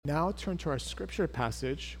now turn to our scripture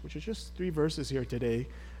passage, which is just 3 verses here today,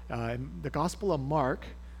 in the Gospel of Mark,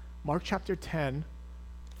 Mark chapter 10,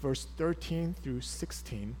 verse 13 through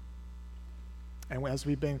 16. And as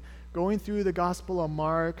we've been going through the Gospel of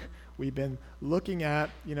Mark, we've been looking at,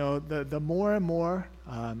 the more and more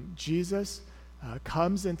Jesus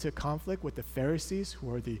comes into conflict with the Pharisees,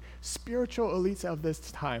 who are the spiritual elites of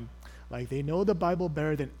this time. Like, they know the Bible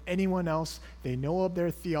better than anyone else. They know of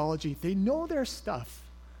their theology. They know their stuff.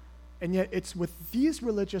 And yet it's with these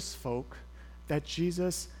religious folk that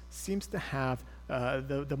Jesus seems to have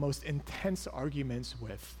the most intense arguments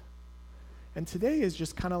with. And today is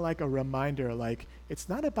just kind of like a reminder, like, it's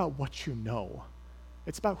not about what you know.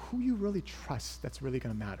 It's about who you really trust that's really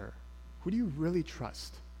going to matter. Who do you really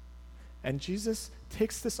trust? And Jesus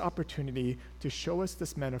takes this opportunity to show us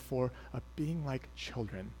this metaphor of being like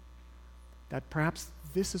children. That perhaps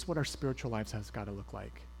this is what our spiritual lives has got to look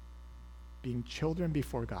like. Being children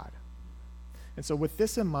before God. And so with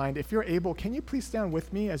this in mind, if you're able, can you please stand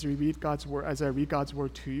with me as we read God's word, as I read God's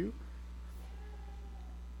word to you?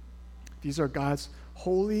 These are God's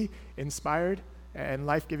holy, inspired, and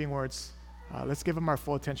life-giving words. Let's give them our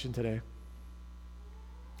full attention today.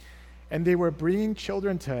 And they were bringing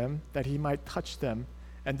children to him that he might touch them,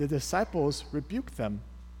 and the disciples rebuked them.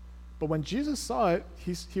 But when Jesus saw it,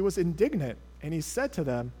 he was indignant, and he said to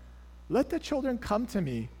them, "Let the children come to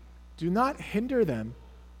me. Do not hinder them,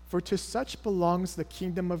 for to such belongs the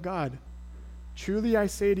kingdom of God. Truly I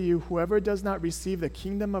say to you, whoever does not receive the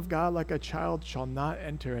kingdom of God like a child shall not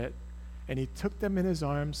enter it." And he took them in his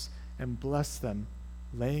arms and blessed them,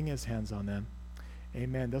 laying his hands on them.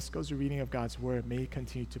 Amen. Thus goes the reading of God's word. May he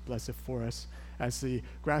continue to bless it for us as the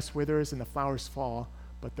grass withers and the flowers fall,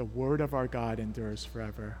 but the word of our God endures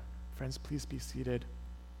forever. Friends, please be seated.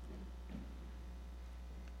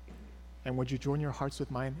 And would you join your hearts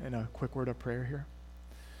with mine in a quick word of prayer here?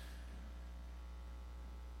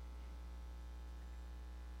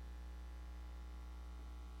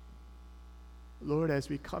 Lord, as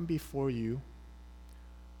we come before you,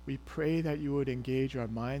 we pray that you would engage our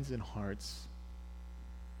minds and hearts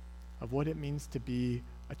of what it means to be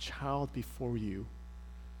a child before you,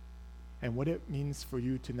 and what it means for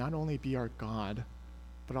you to not only be our God,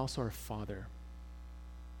 but also our Father.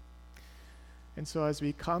 And so as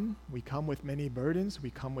we come with many burdens, we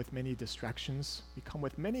come with many distractions, we come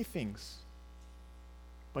with many things.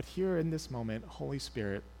 But here in this moment, Holy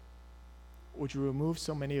Spirit, would you remove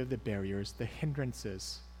so many of the barriers, the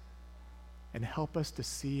hindrances, and help us to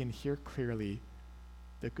see and hear clearly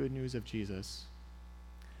the good news of Jesus.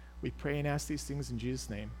 We pray and ask these things in Jesus'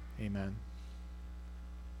 name. Amen.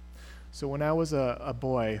 So when I was a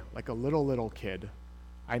boy, like a little kid,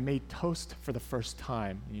 I made toast for the first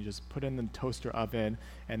time. And you just put it in the toaster oven,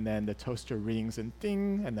 and then the toaster rings and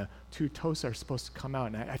ding, and the 2 toasts are supposed to come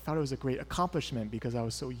out. And I thought it was a great accomplishment because I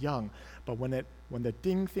was so young. But when the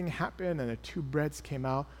ding thing happened and the 2 breads came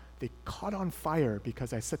out, they caught on fire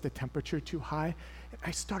because I set the temperature too high. And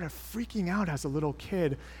I started freaking out as a little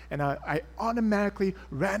kid. And I automatically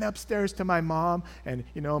ran upstairs to my mom. And,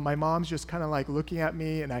 my mom's just kind of like looking at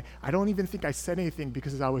me. And I don't even think I said anything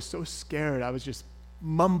because I was so scared. I was just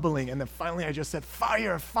mumbling. And then finally I just said,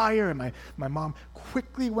 "Fire, fire." And my mom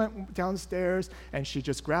quickly went downstairs and she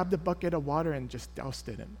just grabbed a bucket of water and just doused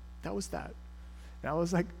it. And that was that. And I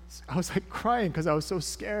was like crying because I was so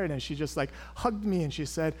scared. And she just like hugged me and she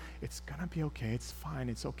said, "It's gonna be okay. It's fine.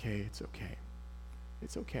 It's okay. It's okay.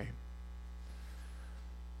 It's okay."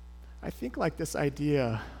 I think like this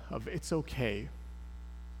idea of it's okay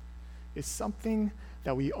is something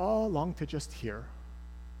that we all long to just hear.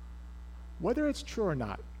 Whether it's true or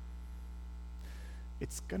not,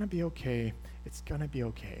 it's gonna be okay. It's gonna be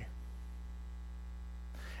okay.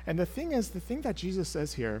 And the thing that Jesus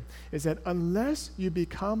says here is that unless you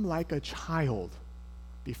become like a child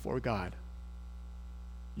before God,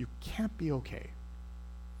 you can't be okay.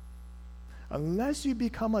 Unless you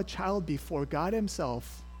become a child before God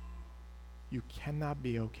himself, you cannot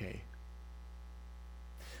be okay.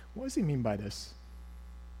 What does he mean by this?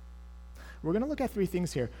 We're going to look at 3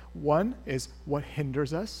 things here. One is what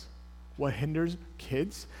hinders us, what hinders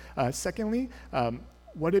kids. Secondly,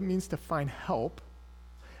 what it means to find help.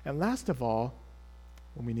 And last of all,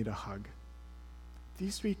 when we need a hug.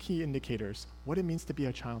 These 3 key indicators, what it means to be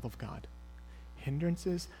a child of God.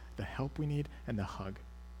 Hindrances, the help we need, and the hug.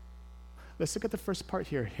 Let's look at the first part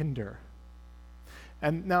here, hinder.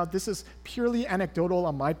 And now this is purely anecdotal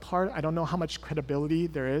on my part. I don't know how much credibility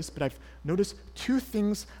there is, but I've noticed 2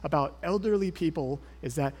 things about elderly people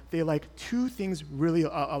is that they like 2 things really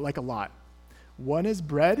like a lot. One is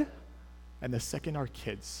bread, and the second are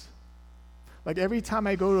kids. Like every time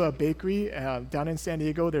I go to a bakery down in San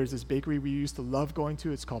Diego, there's this bakery we used to love going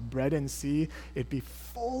to. It's called Bread and Sea. It'd be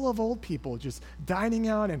full of old people just dining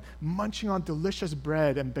out and munching on delicious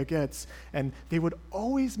bread and baguettes. And they would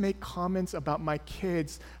always make comments about my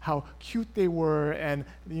kids, how cute they were. And,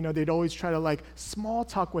 they'd always try to like small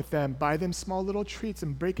talk with them, buy them small little treats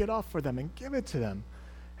and break it off for them and give it to them.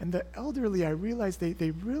 And the elderly, I realized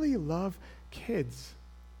they really love kids.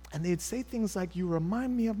 And they'd say things like, "You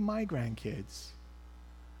remind me of my grandkids."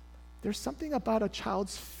 There's something about a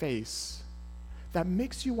child's face that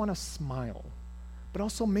makes you want to smile, but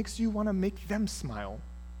also makes you want to make them smile.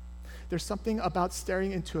 There's something about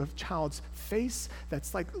staring into a child's face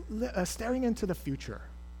that's like staring into the future.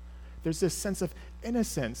 There's this sense of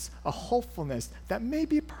innocence, a hopefulness that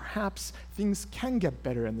maybe perhaps things can get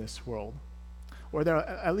better in this world, or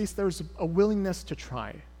at least there's a willingness to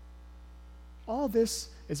try. All this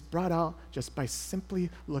is brought out just by simply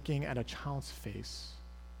looking at a child's face.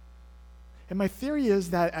 And my theory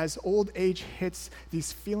is that as old age hits,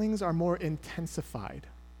 these feelings are more intensified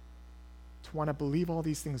to want to believe all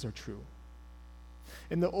these things are true.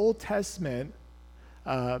 In the Old Testament,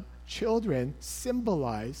 children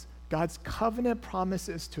symbolize God's covenant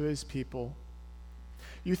promises to his people.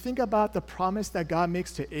 You think about the promise that God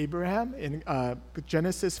makes to Abraham in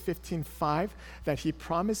Genesis 15:5, that he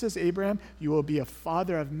promises Abraham, "You will be a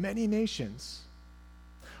father of many nations."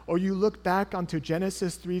 Or you look back onto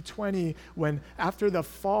Genesis 3:20, when after the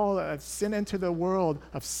fall of sin entered the world,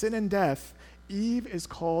 of sin and death, Eve is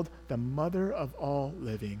called the mother of all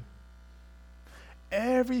living.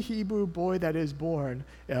 Every Hebrew boy that is born,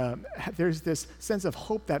 there's this sense of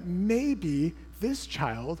hope that maybe this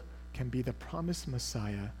child can be the promised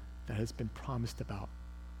Messiah that has been promised about.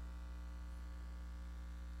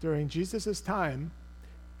 During Jesus' time,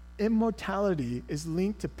 immortality is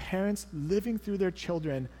linked to parents living through their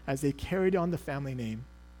children as they carried on the family name.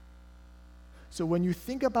 So when you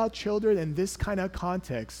think about children in this kind of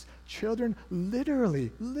context, children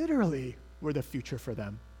literally were the future for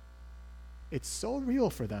them. It's so real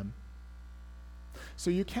for them. So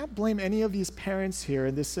you can't blame any of these parents here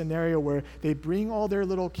in this scenario where they bring all their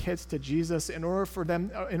little kids to Jesus in order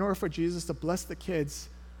for Jesus to bless the kids.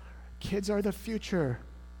 Kids are the future.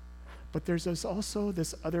 But there's also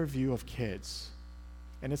this other view of kids,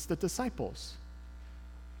 and it's the disciples.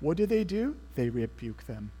 What do? They rebuke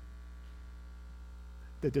them.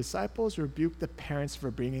 The disciples rebuke the parents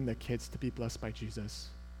for bringing the kids to be blessed by Jesus.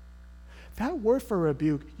 That word for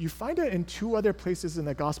rebuke, you find it in two other places in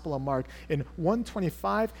the Gospel of Mark. In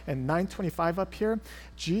 1:25 and 9:25 up here,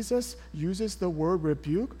 Jesus uses the word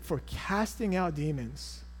rebuke for casting out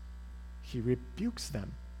demons. He rebukes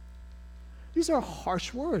them. These are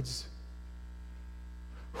harsh words.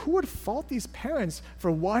 Who would fault these parents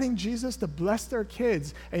for wanting Jesus to bless their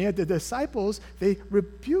kids? And yet the disciples, they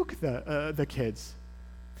rebuke the kids.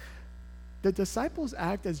 The disciples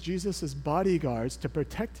act as Jesus' bodyguards to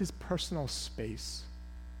protect his personal space.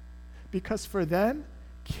 Because for them,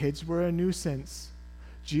 kids were a nuisance.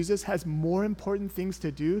 Jesus has more important things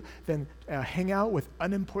to do than hang out with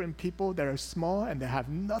unimportant people that are small and that have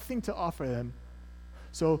nothing to offer them.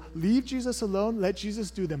 So leave Jesus alone. Let Jesus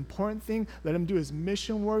do the important thing. Let him do his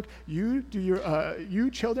mission work. You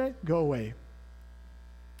children, go away.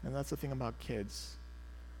 And that's the thing about kids.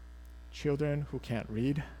 Children who can't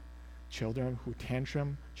read, children who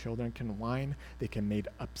tantrum, children can whine, they can make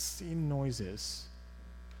obscene noises.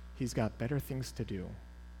 He's got better things to do.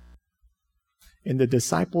 In the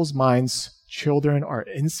disciples' minds, children are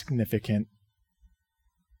insignificant.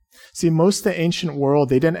 See, most of the ancient world,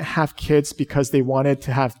 they didn't have kids because they wanted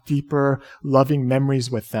to have deeper, loving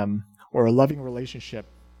memories with them or a loving relationship.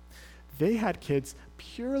 They had kids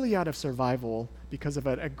purely out of survival because of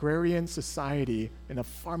an agrarian society and a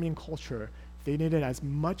farming culture. They needed as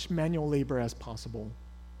much manual labor as possible.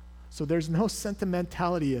 So there's no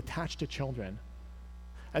sentimentality attached to children.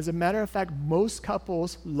 As a matter of fact, most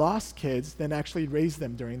couples lost kids than actually raised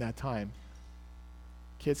them during that time.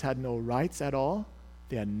 Kids had no rights at all.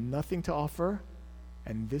 They had nothing to offer.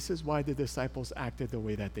 And this is why the disciples acted the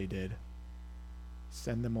way that they did.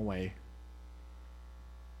 Send them away.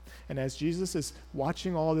 And as Jesus is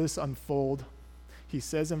watching all this unfold, he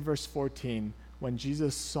says in verse 14, when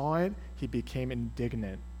Jesus saw it, he became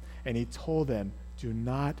indignant. And he told them, do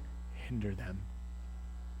not hinder them.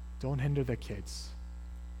 Don't hinder the kids.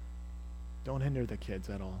 Don't hinder the kids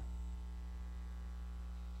at all.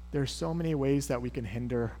 There are so many ways that we can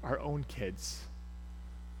hinder our own kids.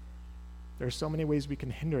 There are so many ways we can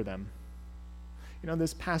hinder them.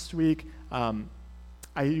 This past week,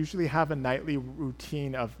 I usually have a nightly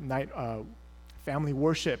routine of family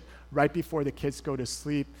worship right before the kids go to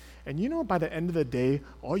sleep. And you know, by the end of the day,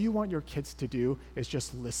 all you want your kids to do is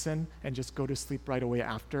just listen and just go to sleep right away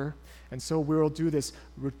after. And so we'll do this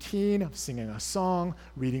routine of singing a song,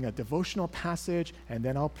 reading a devotional passage, and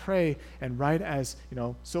then I'll pray. And right as,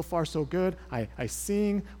 so far so good, I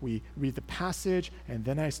sing, we read the passage, and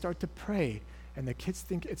then I start to pray. And the kids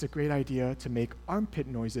think it's a great idea to make armpit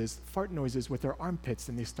noises, fart noises with their armpits,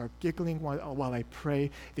 and they start giggling while I pray.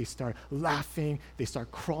 They start laughing. They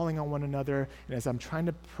start crawling on one another. And as I'm trying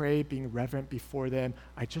to pray, being reverent before them,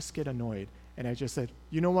 I just get annoyed. And I just said,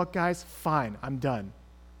 you know what, guys? Fine, I'm done.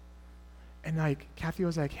 And Kathy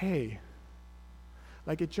was like, hey,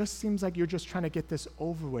 it just seems like you're just trying to get this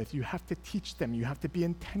over with. You have to teach them. You have to be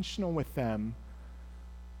intentional with them.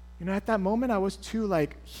 At that moment, I was too,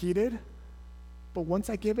 heated. But once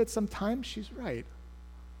I give it some time, she's right.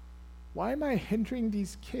 Why am I hindering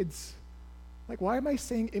these kids? Why am I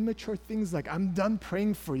saying immature things like, I'm done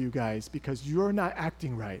praying for you guys because you're not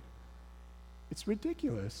acting right? It's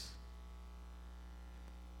ridiculous.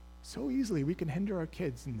 So easily we can hinder our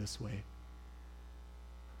kids in this way.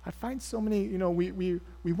 I find so many,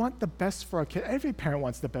 we want the best for our kids. Every parent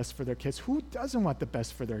wants the best for their kids. Who doesn't want the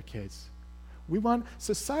best for their kids? We want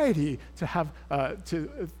society to have,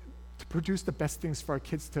 to produce the best things for our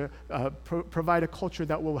kids, to provide a culture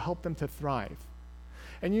that will help them to thrive.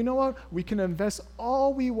 And you know what? We can invest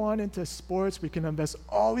all we want into sports. We can invest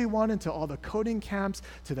all we want into all the coding camps,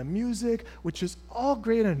 to the music, which is all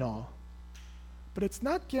great and all. But it's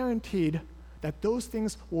not guaranteed that those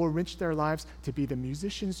things will enrich their lives to be the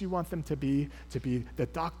musicians you want them to be the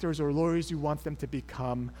doctors or lawyers you want them to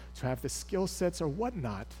become, to have the skill sets or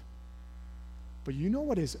whatnot. But you know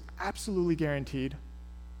what is absolutely guaranteed?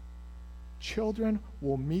 Children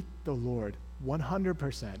will meet the Lord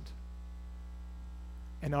 100%.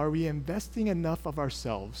 And are we investing enough of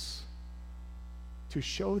ourselves to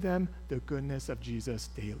show them the goodness of Jesus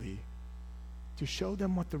daily? To show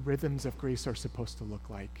them what the rhythms of grace are supposed to look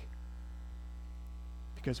like?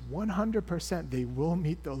 Because 100% they will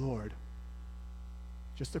meet the Lord.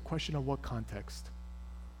 Just a question of what context.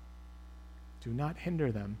 Do not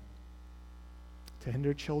hinder them. To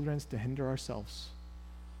hinder children is to hinder ourselves.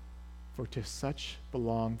 For to such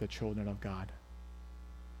belong the children of God.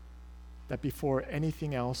 That before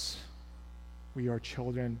anything else, we are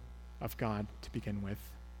children of God to begin with.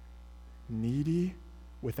 Needy,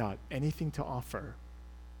 without anything to offer,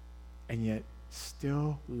 and yet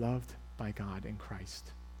still loved by God in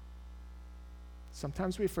Christ.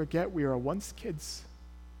 Sometimes we forget we are once kids.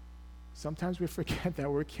 Sometimes we forget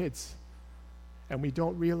that we're kids. And we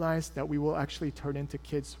don't realize that we will actually turn into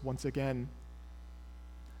kids once again.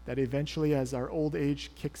 That eventually, as our old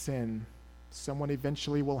age kicks in, someone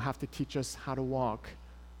eventually will have to teach us how to walk.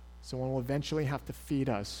 Someone will eventually have to feed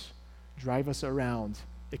us, drive us around,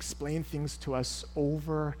 explain things to us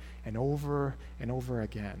over and over and over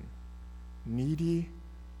again. Needy,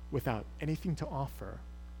 without anything to offer,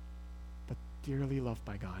 but dearly loved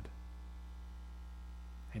by God.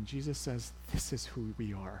 And Jesus says, this is who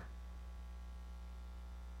we are.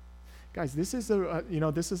 Guys, this is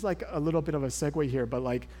this is like a little bit of a segue here,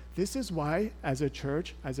 but this is why, as a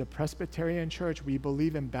church, as a Presbyterian church, we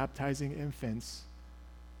believe in baptizing infants.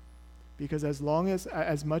 Because as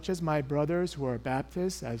much as my brothers who are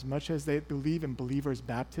Baptists, as much as they believe in believers'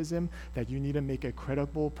 baptism, that you need to make a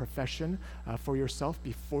credible profession for yourself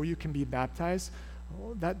before you can be baptized,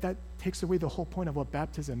 that takes away the whole point of what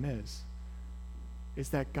baptism is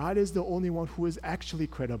that God is the only one who is actually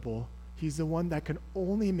credible. He's the one that can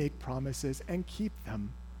only make promises and keep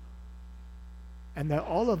them. And that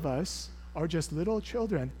all of us are just little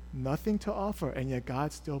children, nothing to offer, and yet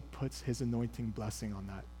God still puts his anointing blessing on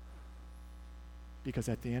that. Because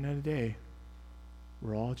at the end of the day,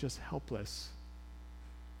 we're all just helpless,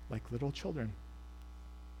 like little children.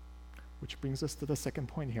 Which brings us to the second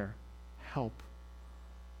point here, help.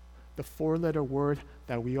 The four-letter word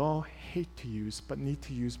that we all hate to use, but need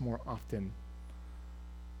to use more often.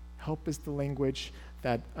 Help is the language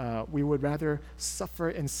that we would rather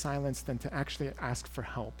suffer in silence than to actually ask for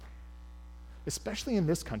help, especially in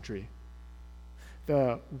this country.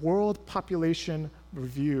 The World Population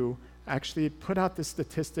Review actually put out this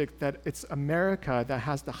statistic that it's America that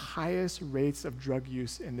has the highest rates of drug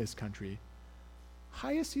use in this country.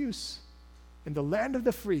 Highest use in the land of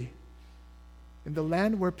the free, in the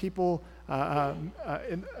land where people,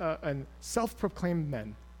 and self-proclaimed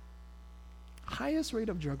men. Highest rate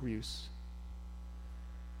of drug use.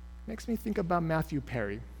 Makes me think about Matthew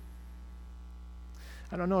Perry.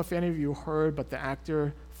 I don't know if any of you heard, but the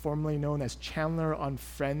actor formerly known as Chandler on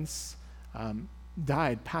Friends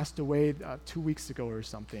passed away 2 weeks ago or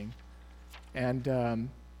something. And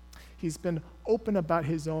he's been open about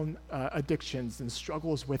his own addictions and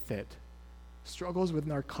struggles with it, struggles with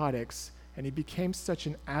narcotics. And he became such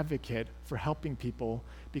an advocate for helping people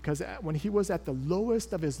because when he was at the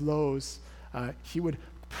lowest of his lows, he would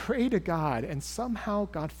pray to God, and somehow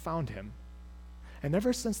God found him. And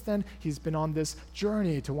ever since then, he's been on this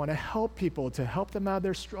journey to want to help people, to help them out of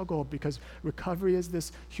their struggle, because recovery is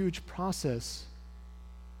this huge process.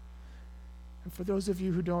 And for those of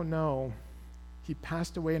you who don't know, he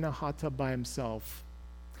passed away in a hot tub by himself.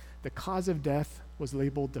 The cause of death was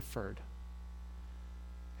labeled deferred.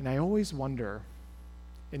 And I always wonder,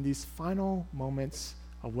 in these final moments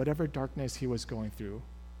of whatever darkness he was going through,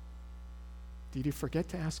 did he forget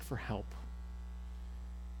to ask for help?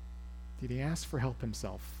 Did he ask for help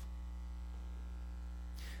himself?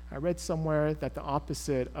 I read somewhere that the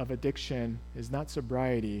opposite of addiction is not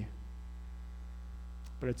sobriety,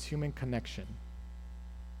 but it's human connection.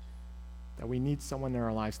 That we need someone in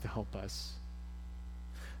our lives to help us.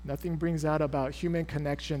 Nothing brings out about human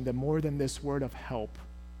connection more than this word of help.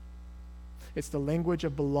 It's the language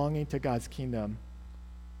of belonging to God's kingdom.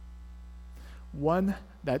 One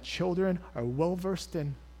that children are well versed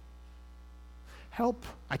in. Help,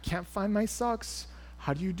 I can't find my socks.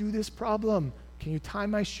 How do you do this problem? Can you tie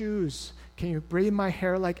my shoes? Can you braid my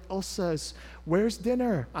hair like Elsa's? Where's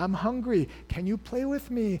dinner? I'm hungry. Can you play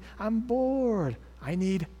with me? I'm bored. I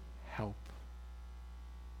need help.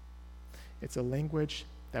 It's a language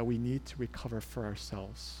that we need to recover for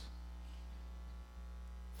ourselves.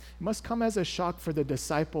 It must come as a shock for the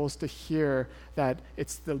disciples to hear that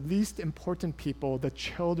it's the least important people, the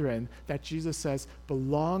children, that Jesus says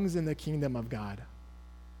belongs in the kingdom of God.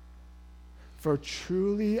 For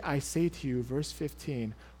truly I say to you, verse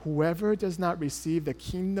 15, whoever does not receive the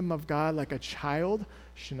kingdom of God like a child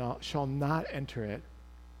shall not enter it,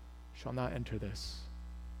 shall not enter this.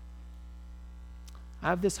 I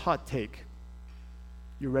have this hot take.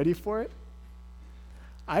 You ready for it?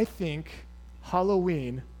 I think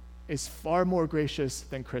Halloween is far more gracious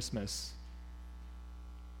than Christmas.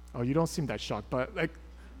 Oh, you don't seem that shocked, but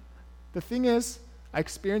the thing is, I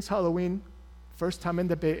experienced Halloween first time in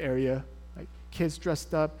the Bay Area, kids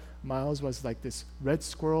dressed up. Miles was like this red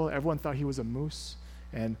squirrel. Everyone thought he was a moose.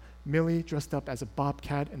 And Millie dressed up as a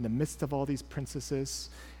bobcat in the midst of all these princesses.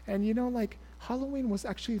 And Halloween was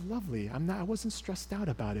actually lovely. I wasn't stressed out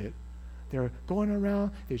about it. They're going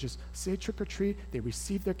around, they just say trick or treat, they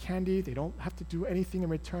receive their candy, they don't have to do anything in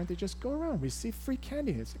return, they just go around, receive free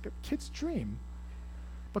candy. It's like a kid's dream.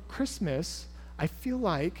 But Christmas, I feel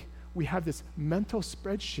like we have this mental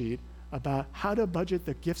spreadsheet about how to budget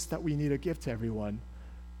the gifts that we need to give to everyone.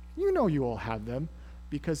 You know you all have them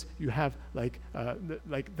because you have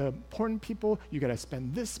the important people, you gotta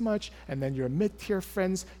spend this much, and then your mid-tier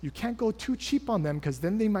friends, you can't go too cheap on them because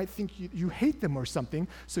then they might think you hate them or something.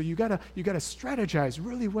 So you gotta strategize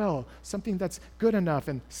really well, something that's good enough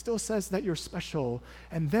and still says that you're special.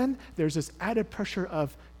 And then there's this added pressure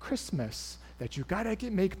of Christmas, that you gotta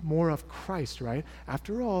make more of Christ, right?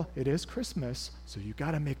 After all, it is Christmas, so you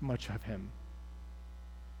gotta make much of him.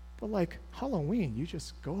 But Halloween, you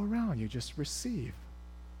just go around, you just receive.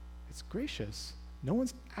 It's gracious. No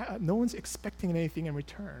one's expecting anything in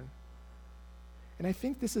return. And I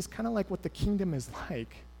think this is kind of like what the kingdom is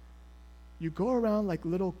like. You go around like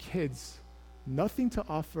little kids, nothing to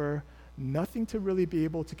offer, nothing to really be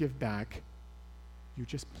able to give back. You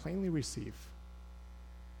just plainly receive.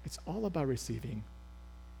 It's all about receiving.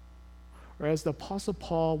 Or as the Apostle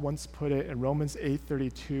Paul once put it in Romans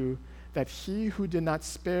 8:32, that he who did not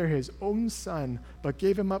spare his own son, but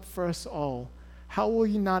gave him up for us all, how will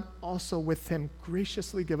he not also with him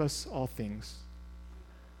graciously give us all things?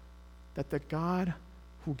 That the God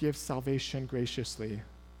who gives salvation graciously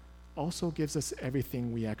also gives us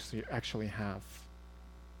everything we actually have.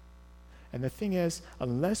 And the thing is,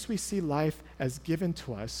 unless we see life as given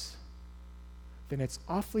to us, then it's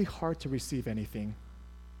awfully hard to receive anything.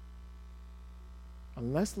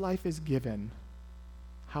 Unless life is given,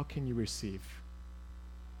 how can you receive?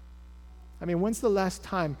 When's the last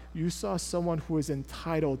time you saw someone who is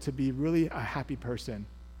entitled to be really a happy person?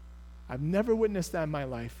 I've never witnessed that in my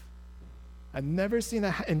life. I've never seen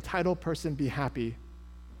an entitled person be happy.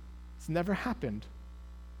 It's never happened.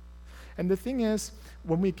 And the thing is,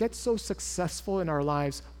 when we get so successful in our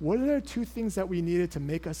lives, what are the two things that we needed to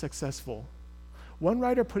make us successful? One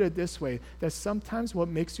writer put it this way, that sometimes what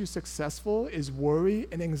makes you successful is worry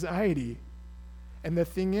and anxiety. And the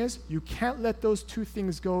thing is, you can't let those two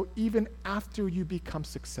things go even after you become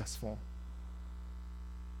successful.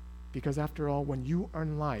 Because after all, when you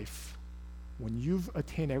earn life, when you've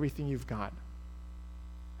attained everything you've got,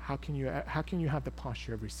 how can you have the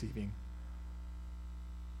posture of receiving?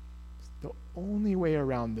 The only way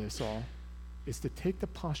around this all is to take the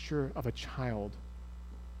posture of a child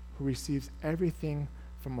who receives everything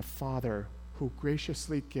from a father who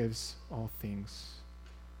graciously gives all things.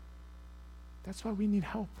 That's why we need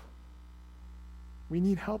help. We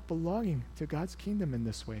need help belonging to God's kingdom in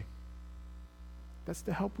this way. That's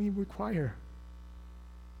the help we require.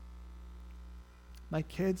 My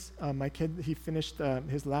kid, he finished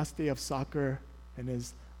his last day of soccer, and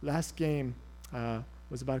his last game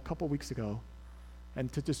was about a couple weeks ago.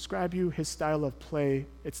 And to describe you his style of play,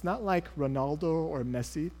 it's not like Ronaldo or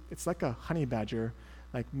Messi. It's like a honey badger,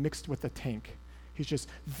 like mixed with a tank. He's just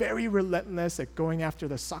very relentless at going after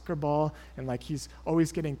the soccer ball, and like he's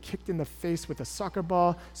always getting kicked in the face with a soccer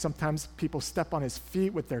ball. Sometimes people step on his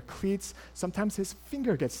feet with their cleats. Sometimes his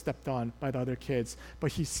finger gets stepped on by the other kids,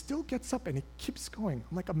 but he still gets up and he keeps going.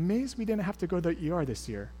 I'm like amazed we didn't have to go to the ER this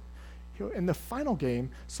year. In the final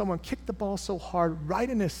game, someone kicked the ball so hard right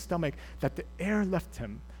in his stomach that the air left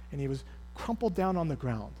him, and he was crumpled down on the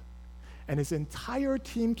ground. And his entire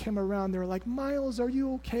team came around. They were like, "Miles, are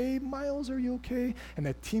you okay? Miles, are you okay?" And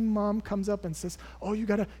the team mom comes up and says, "Oh, you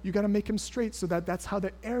gotta make him straight so that's how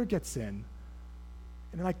the air gets in."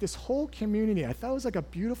 And like this whole community, I thought it was like a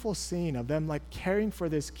beautiful scene of them like caring for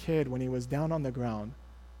this kid when he was down on the ground.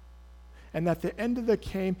 And at the end of the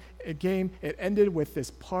game, it ended with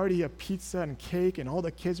this party of pizza and cake, and all the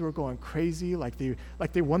kids were going crazy, like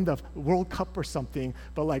they won the World Cup or something.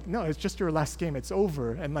 But like, no, it's just your last game; it's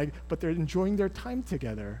over. And like, but they're enjoying their time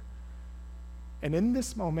together. And in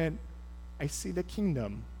this moment, I see the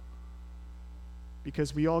kingdom,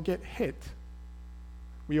 because we all get hit.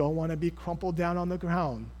 We all want to be crumpled down on the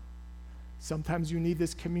ground. Sometimes you need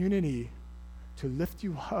this community to lift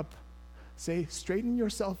you up. Say, straighten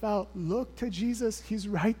yourself out. Look to Jesus. He's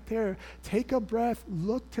right there. Take a breath.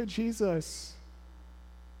 Look to Jesus.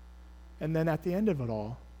 And then at the end of it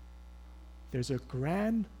all, there's a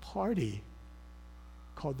grand party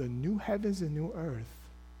called the new heavens and new earth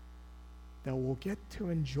that we'll get to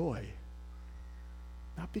enjoy.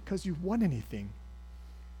 Not because you won anything.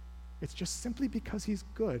 It's just simply because he's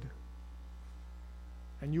good.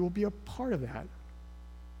 And you will be a part of that.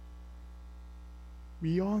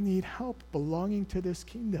 We all need help belonging to this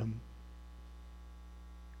kingdom.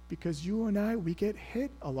 Because you and I, we get hit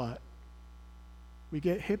a lot. We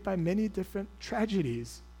get hit by many different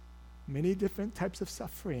tragedies, many different types of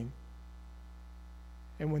suffering.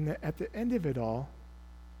 And at the end of it all,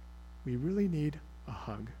 we really need a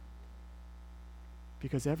hug.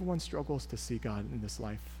 Because everyone struggles to see God in this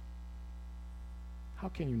life. How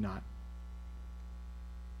can you not?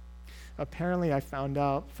 Apparently, I found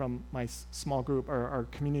out from my small group, or our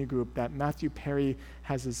community group, that Matthew Perry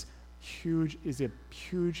is a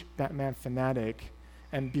huge Batman fanatic.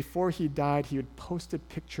 And before he died, he had posted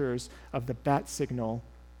pictures of the bat signal.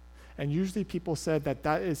 And usually people said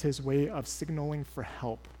that is his way of signaling for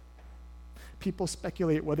help. People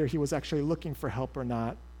speculate whether he was actually looking for help or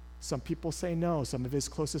not. Some people say no. Some of his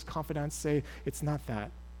closest confidants say it's not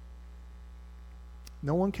that.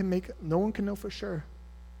 No one can know for sure.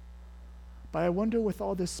 But I wonder, with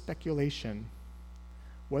all this speculation,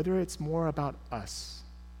 whether it's more about us,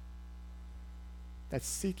 that's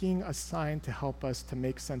seeking a sign to help us to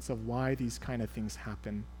make sense of why these kind of things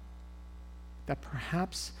happen. That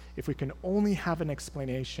perhaps if we can only have an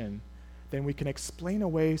explanation, then we can explain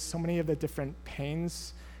away so many of the different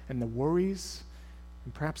pains and the worries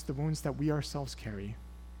and perhaps the wounds that we ourselves carry.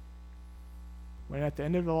 When at the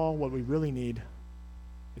end of it all, what we really need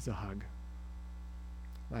is a hug.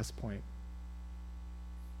 Last point.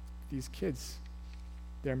 These kids,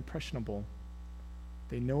 they're impressionable.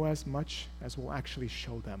 They know as much as we'll actually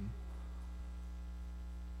show them.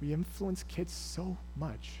 We influence kids so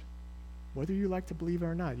much, whether you like to believe it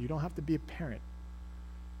or not. You don't have to be a parent.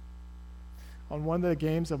 On one of the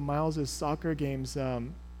games of Miles' soccer games,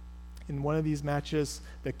 in one of these matches,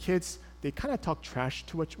 the kids, they kind of talk trash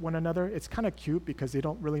to one another. It's kind of cute because they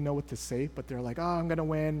don't really know what to say, but they're like, "Oh, I'm going to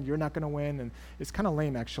win, you're not going to win," and it's kind of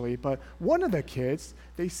lame, actually. But one of the kids,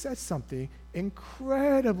 they said something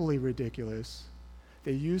incredibly ridiculous.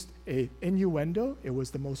 They used an innuendo. It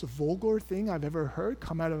was the most vulgar thing I've ever heard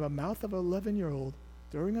come out of the mouth of an 11-year-old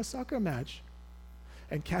during a soccer match.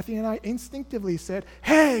 And Kathy and I instinctively said,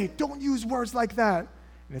 "Hey, don't use words like that."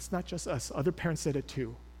 And it's not just us. Other parents said it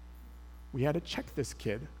too. We had to check this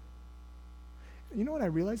kid. You know what I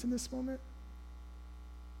realized in this moment?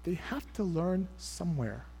 They have to learn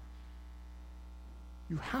somewhere.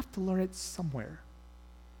 You have to learn it somewhere.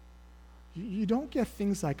 You don't get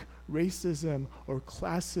things like racism or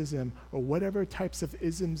classism or whatever types of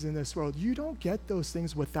isms in this world. You don't get those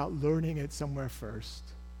things without learning it somewhere first.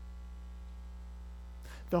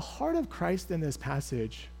 The heart of Christ in this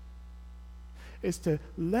passage is to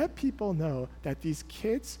let people know that these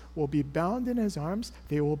kids will be bound in his arms,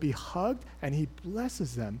 they will be hugged, and he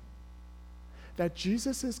blesses them. That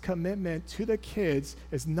Jesus' commitment to the kids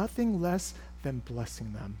is nothing less than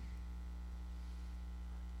blessing them.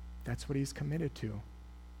 That's what he's committed to.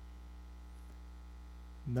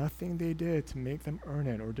 Nothing they did to make them earn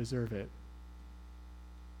it or deserve it.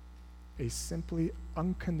 A simply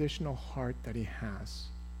unconditional heart that he has.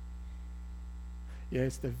 Yeah,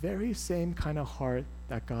 it's the very same kind of heart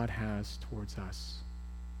that God has towards us.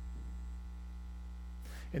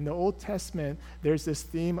 In the Old Testament, there's this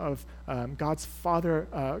theme of God's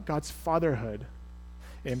fatherhood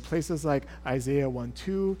in places like Isaiah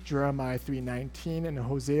 1:2, Jeremiah 3:19, and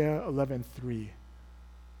Hosea 11:3.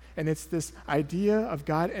 And it's this idea of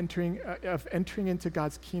God entering into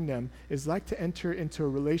God's kingdom is like to enter into a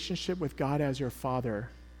relationship with God as your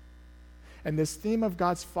father. And this theme of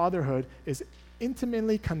God's fatherhood is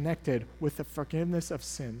intimately connected with the forgiveness of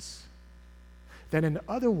sins. That in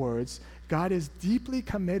other words, God is deeply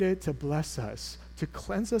committed to bless us, to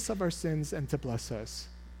cleanse us of our sins and to bless us.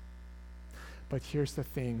 But here's the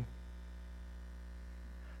thing.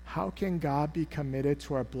 How can God be committed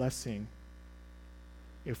to our blessing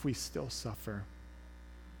if we still suffer?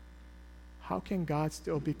 How can God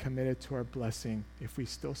still be committed to our blessing if we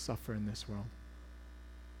still suffer in this world?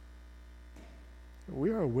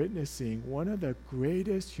 We are witnessing one of the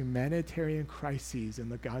greatest humanitarian crises in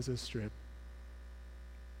the Gaza Strip.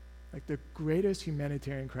 Like the greatest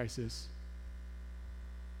humanitarian crisis.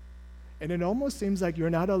 And it almost seems like you're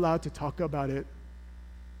not allowed to talk about it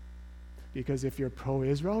because if you're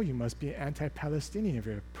pro-Israel, you must be anti-Palestinian. If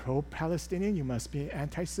you're pro-Palestinian, you must be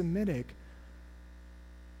anti-Semitic.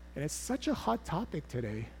 And it's such a hot topic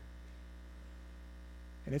today.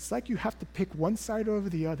 And it's like you have to pick one side over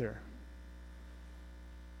the other.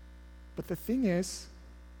 But the thing is,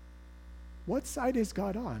 what side is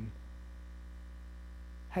God on?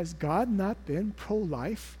 Has God not been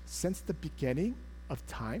pro-life since the beginning of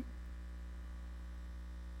time?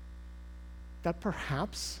 That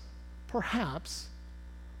perhaps,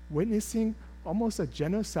 witnessing almost a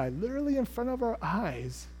genocide literally in front of our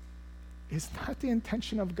eyes is not the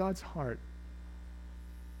intention of God's heart.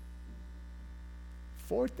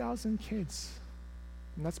 4,000 kids,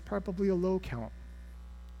 and that's probably a low count.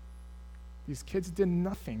 These kids did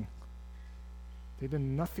nothing. They did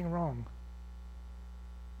nothing wrong.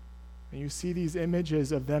 And you see these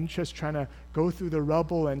images of them just trying to go through the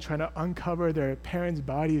rubble and trying to uncover their parents'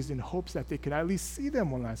 bodies in hopes that they could at least see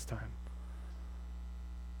them one last time.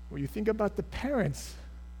 When you think about the parents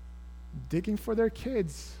digging for their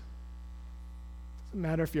kids, it doesn't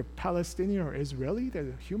matter if you're Palestinian or Israeli,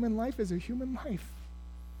 the human life is a human life.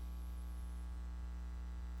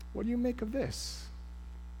 What do you make of this?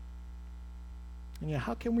 And yet,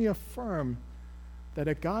 how can we affirm that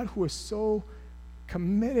a God who is so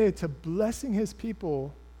committed to blessing his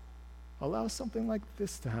people allows something like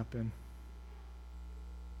this to happen?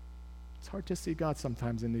 It's hard to see God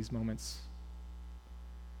sometimes in these moments.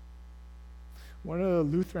 One of the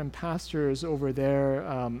Lutheran pastors over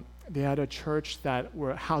there, they had a church that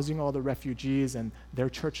were housing all the refugees, and their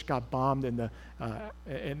church got bombed in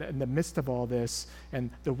the midst of all this. And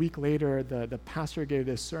the week later, the pastor gave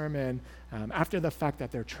this sermon after the fact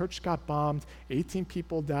that their church got bombed, 18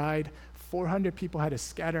 people died, 400 people had to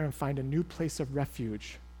scatter and find a new place of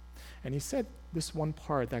refuge. And he said this one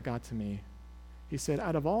part that got to me. He said,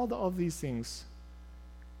 out of all of these things,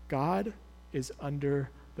 God is under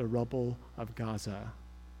the rubble of Gaza.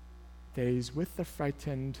 That he's with the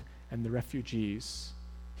frightened and the refugees.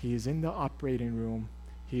 He is in the operating room.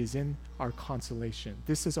 He is in our consolation.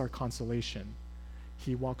 This is our consolation.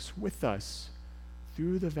 He walks with us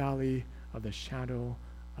through the valley of the shadow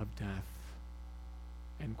of death.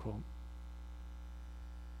 End quote.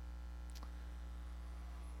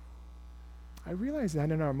 I realize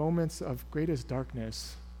that in our moments of greatest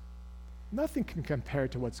darkness, nothing can compare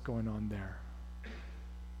to what's going on there.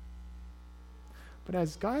 But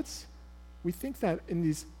as we think that in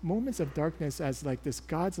these moments of darkness as like this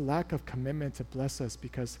God's lack of commitment to bless us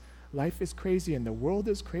because life is crazy and the world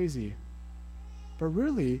is crazy. But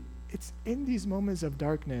really, it's in these moments of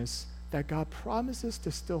darkness that God promises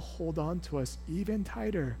to still hold on to us even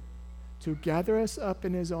tighter, to gather us up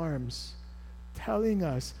in his arms, telling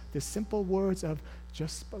us the simple words of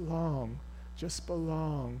just belong, just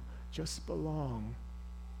belong, just belong.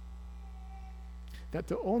 That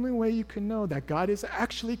the only way you can know that God is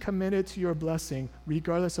actually committed to your blessing,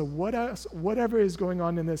 regardless of whatever is going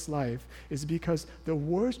on in this life, is because the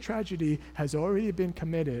worst tragedy has already been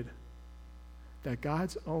committed, that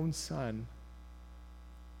God's own Son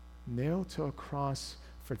nailed to a cross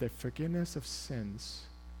for the forgiveness of sins.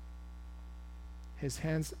 His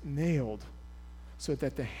hands nailed so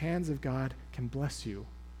that the hands of God can bless you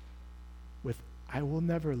with, I will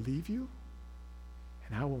never leave you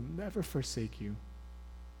and I will never forsake you.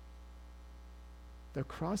 The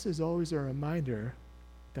cross is always a reminder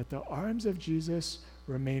that the arms of Jesus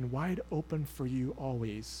remain wide open for you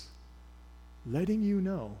always, letting you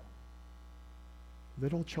know,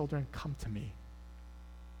 little children, come to me.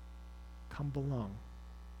 Come belong.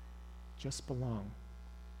 Just belong.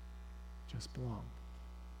 Just belong.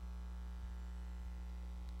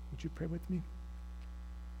 Would you pray with me?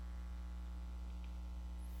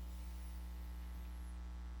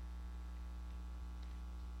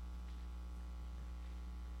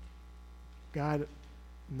 God,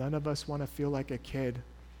 none of us want to feel like a kid.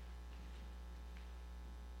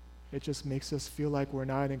 It just makes us feel like we're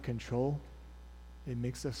not in control. It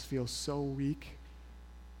makes us feel so weak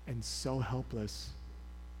and so helpless.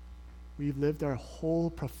 We've lived our whole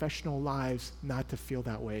professional lives not to feel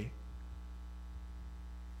that way.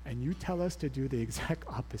 And you tell us to do the exact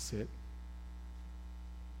opposite.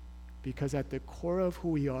 Because at the core of who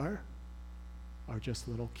we are just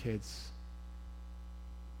little kids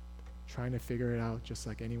trying to figure it out just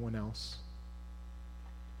like anyone else.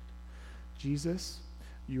 Jesus,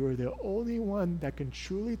 you are the only one that can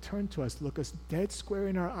truly turn to us, look us dead square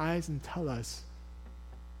in our eyes and tell us,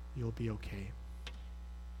 you'll be okay.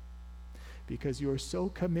 Because you are so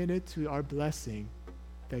committed to our blessing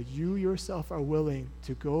that you yourself are willing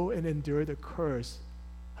to go and endure the curse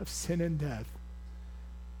of sin and death.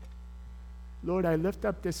 Lord, I lift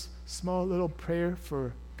up this small little prayer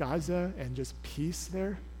for Gaza and just peace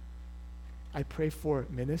there. I pray for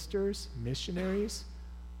ministers, missionaries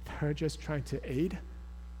that are just trying to aid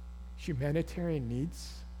humanitarian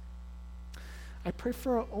needs. I pray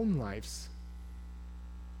for our own lives,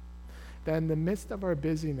 that in the midst of our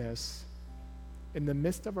busyness, in the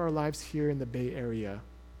midst of our lives here in the Bay Area,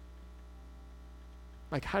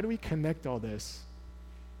 like how do we connect all this?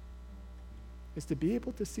 Is to be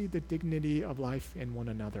able to see the dignity of life in one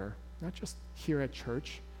another, not just here at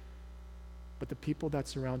church, but the people that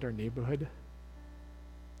surround our neighborhood,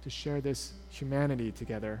 to share this humanity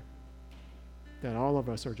together, that all of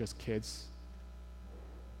us are just kids,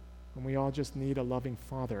 and we all just need a loving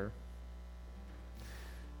Father.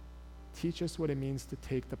 Teach us what it means to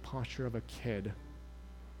take the posture of a kid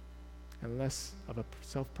and less of a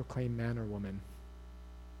self-proclaimed man or woman,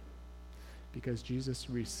 because Jesus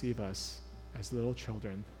receive us as little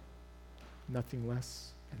children, nothing less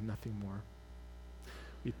and nothing more.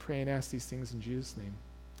 We pray and ask these things in Jesus' name.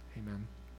 Amen.